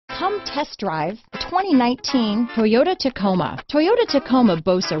Come test drive the 2019 Toyota Tacoma. Toyota Tacoma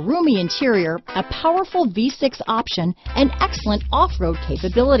boasts a roomy interior, a powerful V6 option, and excellent off-road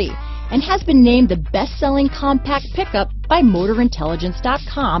capability, and has been named the best-selling compact pickup by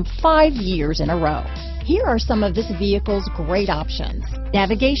MotorIntelligence.com 5 years in a row. Here are some of this vehicle's great options: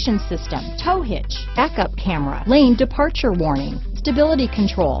 navigation system, tow hitch, backup camera, lane departure warning, stability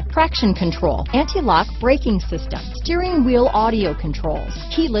control, traction control, anti-lock braking system, steering wheel audio controls,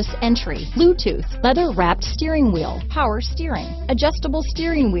 keyless entry, Bluetooth, leather-wrapped steering wheel, power steering, adjustable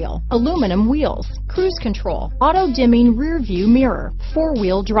steering wheel, aluminum wheels, cruise control, auto-dimming rear view mirror,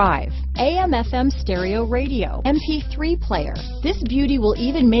 four-wheel drive, AM/FM stereo radio, MP3 player. This beauty will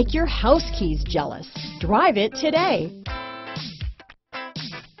even make your house keys jealous. Drive it today.